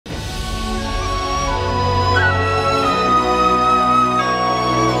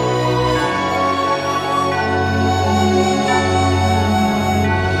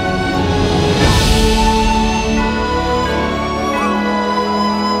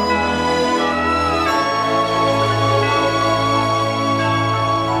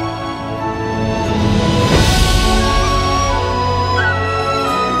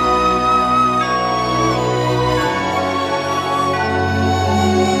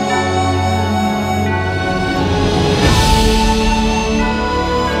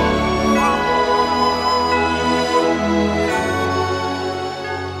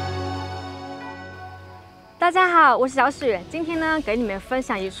我是小雪，今天呢给你们分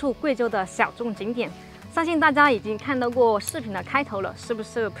享一处贵州的小众景点，相信大家已经看到过视频的开头了，是不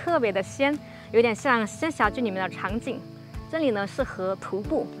是特别的仙，有点像仙侠剧里面的场景？这里呢适合徒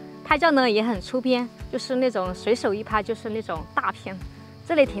步，拍照呢也很出片，就是那种随手一拍就是那种大片。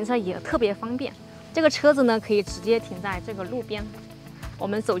这里停车也特别方便，这个车子呢可以直接停在这个路边。我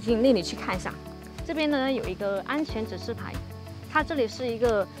们走进那里去看一下，这边呢有一个安全指示牌。 它这里是一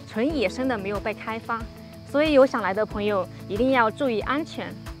个纯野生的，没有被开发，所以有想来的朋友一定要注意安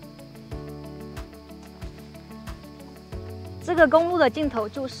全。这个公路的尽头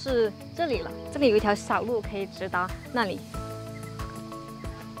就是这里了，这里有一条小路可以直达那里。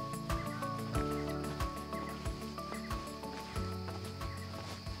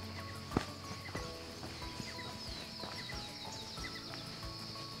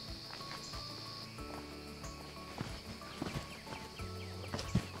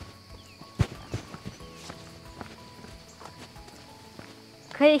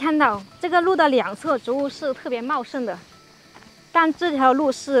可以看到，这个路的两侧植物是特别茂盛的，但这条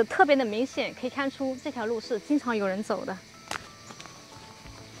路是特别的明显，可以看出这条路是经常有人走的。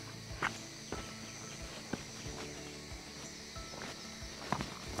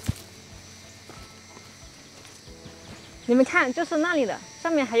你们看，就是那里的，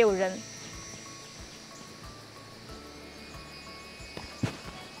上面还有人。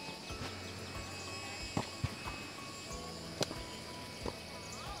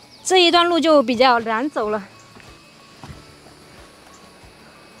 这一段路就比较难走了，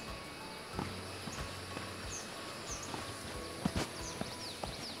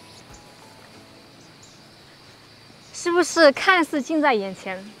是不是看似近在眼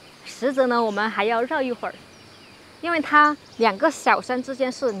前，实则呢我们还要绕一会儿，因为它两个小山之间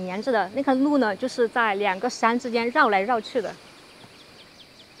是连着的，那个路呢就是在两个山之间绕来绕去的。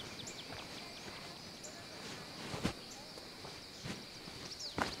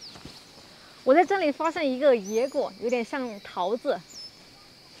 我在这里发现一个野果，有点像桃子。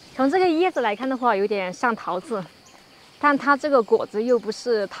从这个叶子来看的话，有点像桃子，但它这个果子又不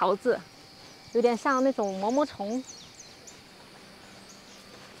是桃子，有点像那种毛毛虫。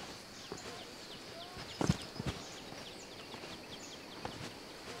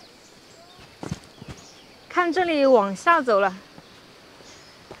看这里往下走了，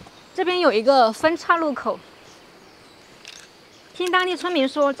这边有一个分岔路口。 听当地村民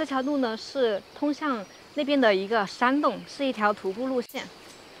说，这条路呢是通向那边的一个山洞，是一条徒步路线。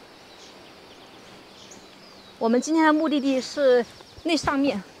我们今天的目的地是那上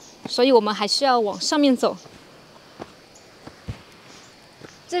面，所以我们还需要往上面走。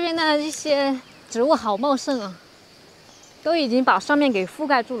这边的一些植物好茂盛啊，都已经把上面给覆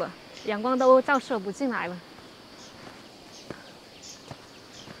盖住了，阳光都照射不进来了。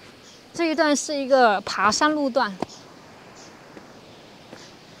这一段是一个爬山路段。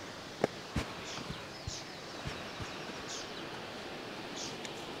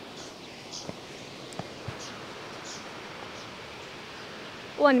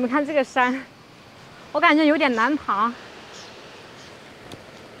 哇，你们看这个山，我感觉有点难爬。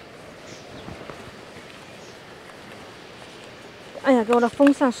哎呀，给我的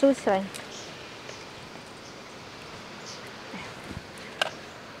风扇收起来。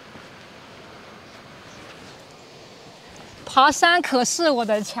爬山可是我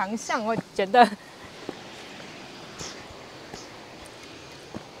的强项，我觉得。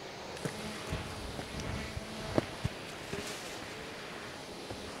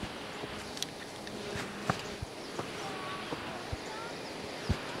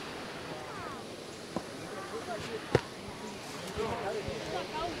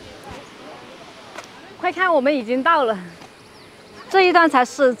 快看，我们已经到了，这一段才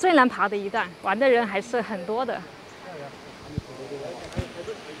是最难爬的一段，玩的人还是很多的。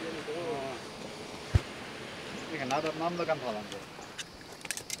你看哪们都敢爬那个。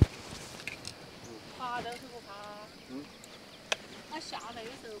爬都是不爬。那下来的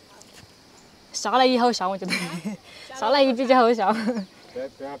时候爬。下来以后小，我觉得下来也比较好笑。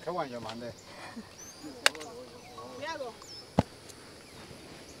不要开玩笑，慢点。第二个。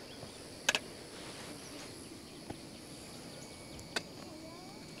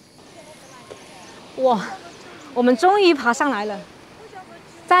 哇，我们终于爬上来了。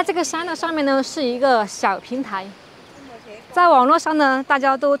在这个山的上面呢，是一个小平台，在网络上呢，大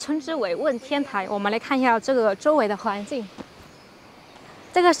家都称之为问天台。我们来看一下这个周围的环境。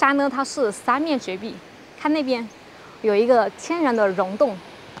这个山呢，它是三面绝壁，看那边有一个天然的溶洞，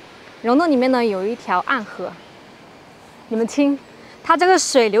溶洞里面呢有一条暗河。你们听，它这个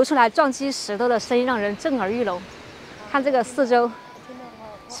水流出来撞击石头的声音，让人震耳欲聋。看这个四周，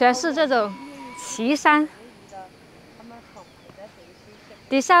全是这种奇山，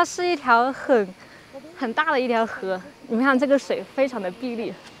底下是一条很大的一条河，你们看这个水非常的碧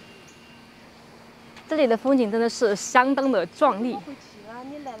绿，这里的风景真的是相当的壮丽。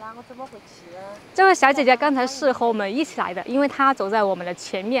这位小姐姐刚才是和我们一起来的，因为她走在我们的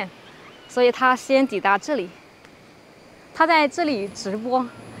前面，所以她先抵达这里。她在这里直播，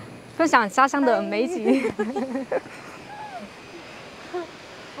分享家乡的美景。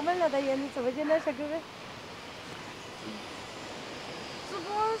我们来到园子直播间的小哥哥，直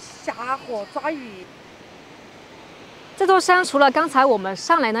播下河抓鱼。这座山除了刚才我们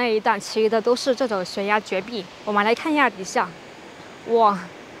上来那一段，其余的都是这种悬崖绝壁。我们来看一下底下，哇，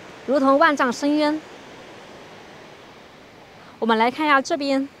如同万丈深渊。我们来看一下这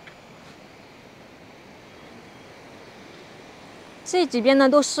边，这几边呢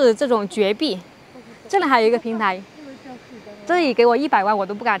都是这种绝壁。这里还有一个平台，这里给我100万我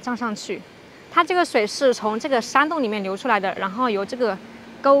都不敢站上去。它这个水是从这个山洞里面流出来的，然后由这个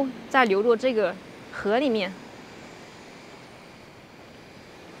沟再流入这个河里面。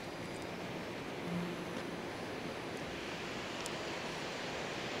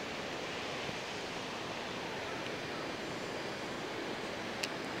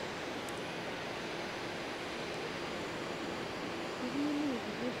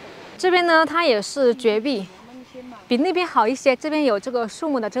这边呢，它也是绝壁，比那边好一些。这边有这个树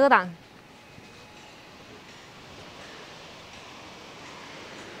木的遮挡。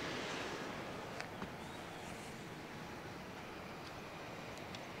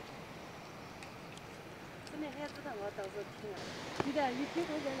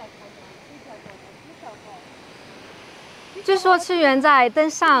据说屈原在登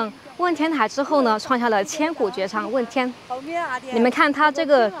上问天台之后呢，创下了千古绝唱《问天》。你们看它这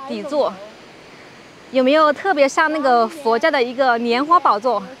个底座，有没有特别像那个佛教的一个莲花宝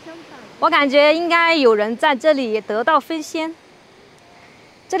座？我感觉应该有人在这里得道飞仙。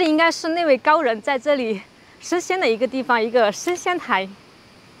这里应该是那位高人在这里升仙的一个地方，一个升仙台。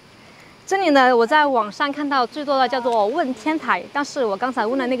这里呢，我在网上看到最多的叫做问天台，但是我刚才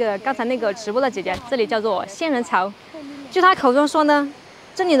问了刚才那个直播的姐姐，这里叫做仙人桥。据她口中说呢，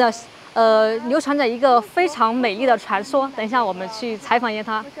这里呢，流传着一个非常美丽的传说。等一下我们去采访一下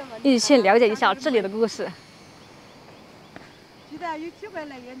她，一起去了解一下这里的故事。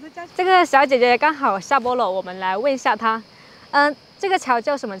这个小姐姐刚好下播了，我们来问一下她，这个桥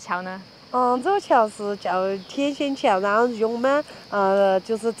叫什么桥呢？这个桥是叫天仙桥，然后用我们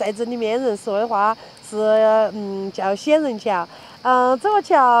就是在这里面人说的话是叫仙人桥。这个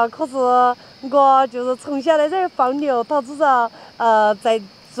桥可是我就是从小在这放牛，导致着在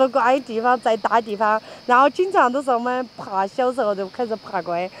做关于地方在大地方，然后经常都是我们爬，小时候就开始爬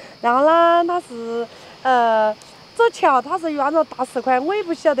过来。然后呢，它是这桥它是按照大石块，我也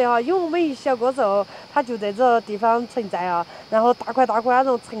不晓得哈，因为我们一小个时候它就在这个地方存在啊，然后大块那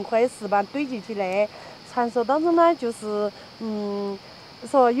种成块石板堆积起来。传说当中呢，就是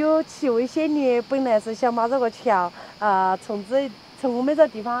说有7位仙女本来是想把这个桥从我们这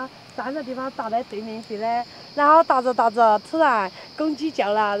地方山的地方搭在对面去的，然后搭着突然公鸡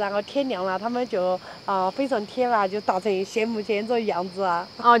叫了，然后天亮了，他们就飞上天了，就搭成现目前这样子啊。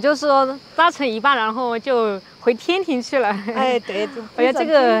就是说搭成一半，然后就回天庭去了。哎，对，就飞上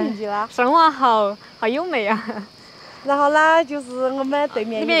天庭去了。神话好优美啊。然后呢，就是我们对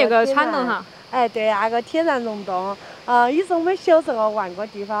面那边有个川洞哈。哎，对，那个天然溶洞，也是我们小时候玩过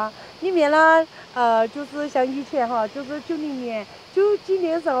地方。里面呢，就是像以前哈，就是90年、90几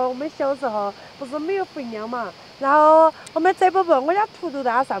年的时候，我们小时候不是没有肥料嘛，然后我们摘宝宝，我家土都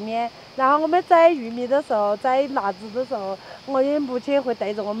在上面，然后我们摘玉米的时候，摘辣子的时候，我的母亲会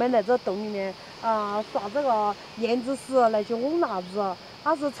带着我们来这洞里面，刷这个燕子屎来去瓮辣子。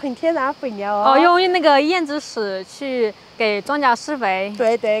它是纯天然肥料哦。用那个燕子屎去给庄稼施肥。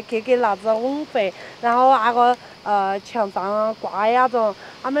对，给辣子瓮肥，然后那个墙上挂那种，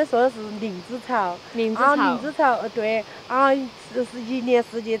他们说的是灵芝草。灵芝草，对，是1年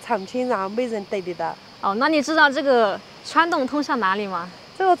4季常青，然后没人得的到。那你知道这个川洞通向哪里吗？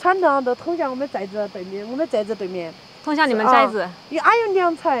这个川洞都通向我们寨子对面，对面。通向你们寨子？有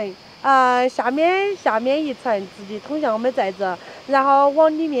2层。下面1层直接通向我们寨子，然后往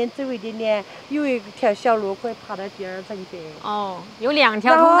里面走一点点，有一条小路可以爬到第2层去。有2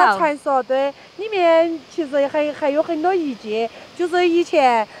条通道。然后传说对，里面其实还有很多遗迹，就是以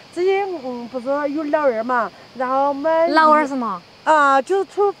前之前不是有老二嘛，然后我们老二是吗？就是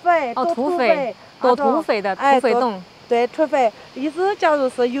土匪。土匪的土匪洞。对，土匪意思，假如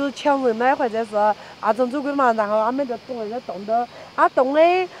是有强人呢，或者是那种走鬼嘛，然后他们就躲在洞头，洞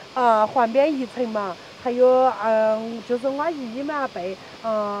的环边1层嘛，还有就是我姨们背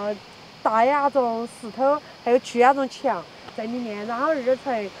搭那种石头，还有砌那种墙，在里面，然后2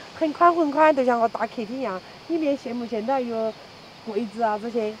层很宽，就像个大客厅一样，里面目前都还有柜子啊这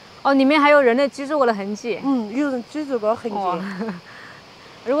些。哦，里面还有人类居住过的痕迹。有人居住过痕迹。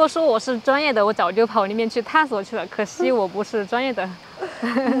如果说我是专业的，我早就跑里面去探索去了。可惜我不是专业的。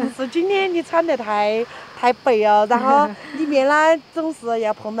是今天你穿得太白了，然后里面呢总是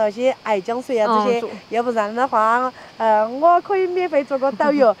要碰到些爱江水啊这些，要不然的话，我可以免费做个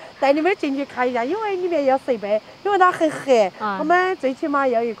导游，带你们进去看一下，因为里面要设备，因为它很黑，我们最起码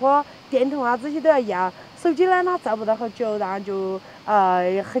要一颗电筒啊这些都要。手机呢它照不到好久，然后就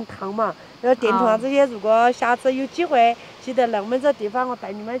很烫嘛。然后电筒啊这些，如果下次有机会，记得来我们这地方，我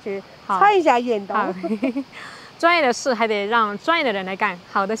带你们去踩一下岩洞。专业的事还得让专业的人来干。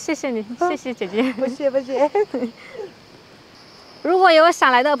好的，谢谢你，谢谢姐姐。不谢。如果有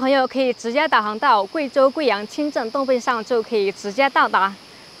想来的朋友，可以直接导航到贵州贵阳清镇洞背上，就可以直接到达。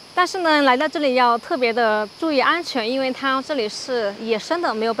但是呢，来到这里要特别的注意安全，因为它这里是野生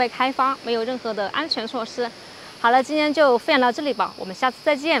的，没有被开发，没有任何的安全措施。好了，今天就分享到这里吧，我们下次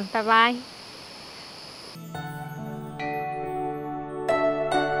再见，拜拜。